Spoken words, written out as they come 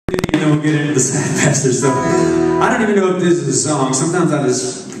we get into the sad pastor stuff. I don't even know if this is a song.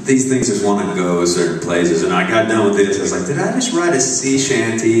 Sometimes these things just want to go certain places, and I got done with this. I was like, did I just write a sea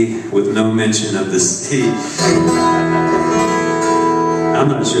shanty with no mention of the sea? I'm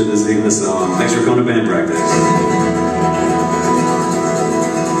not sure this is even the song. Thanks for coming to band practice.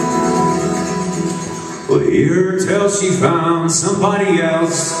 Well, hear her tell she found somebody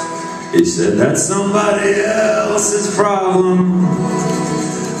else. He said that's somebody else's problem.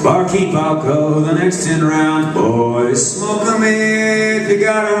 Barkeep, I'll go the next 10 rounds. Boys, smoke 'em if you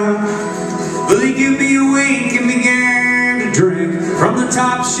got 'em. Well, he give me a wink and began to drink from the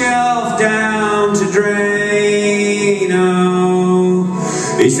top shelf down to Drano.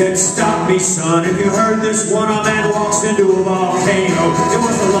 He said, stop me, son, if you heard this one, a man walks into a volcano. It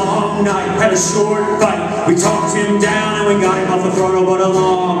was a long night, had a short fight. We talked him down and we got him off the throttle, but a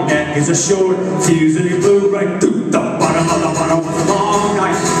long neck is a short fuse, and he blew right through the bottom of the bottle. It was a long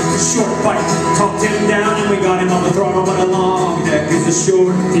night, short fight. Talked him down and we got him off the throttle, but a long neck is a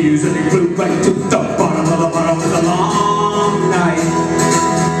short fuse, and he blew right through the bottom of the bottle. It was a long night.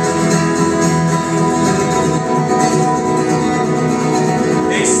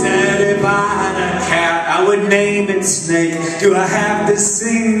 I would name it Snake. Do I have to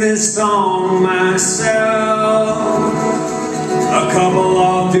sing this song myself? A couple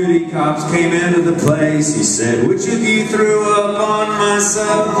off-duty cops came into the place. He said, which of you threw up on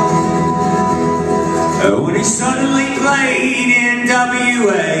myself? When he suddenly played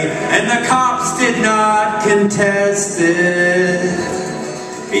NWA and the cops did not contest it,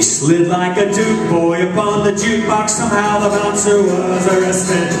 he slid like a Duke boy upon the jukebox. Somehow the bouncer was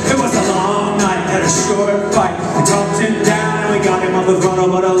arrested. It was a long night, had a short fight. We talked him down and we got him off the throttle,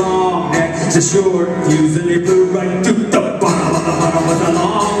 but a long neck, it's a short fuse, and he blew right through the bottom of the bottle. It was a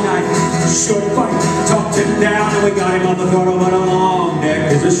long night, short fight. Talked him down and we got him off the throttle, but a long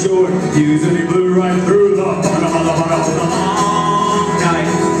neck, it's a short fuse, and he blew right through the bottom of the bottle. It was a long night.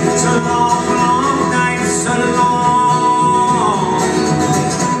 It's a long, long night. It's a long.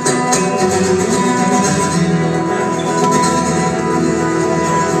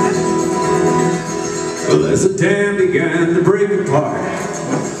 Well, as the dam began to break apart,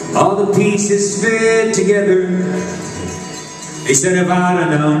 all the pieces fit together. He said if I'd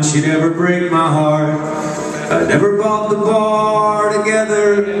have known she'd ever break my heart, I'd never bought the bar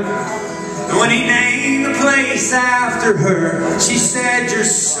together. And when he named the place after her, she said, you're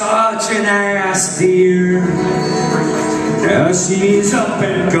such an ass, dear. Now she's up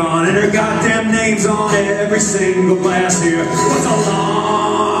and gone, and her goddamn name's on every single glass here. It was a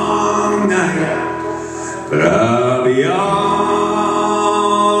long night, but I'll be alright.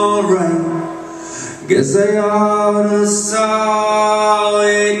 Guess I oughta saw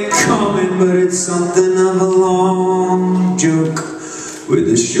it coming, but it's something of a long joke with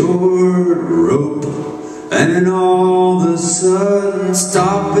a short rope, and then all of a sudden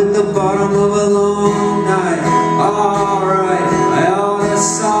stop at the bottom of a long night. Alright, I oughta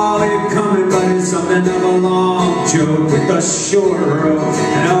saw it coming, but it's something of a long joke with a short rope,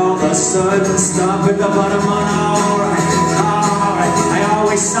 and all of a sudden stop at the bottom of alright, alright, I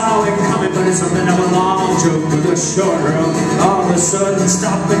always saw it coming, but it's something of a long joke with a short rope. All of a sudden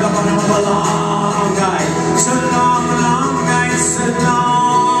stop at the bottom of a long night. It's a long, long night, it's a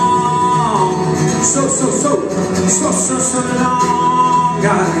long, so long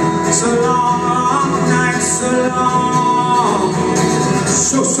night. It's a long, long night, so long,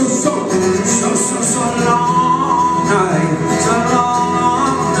 so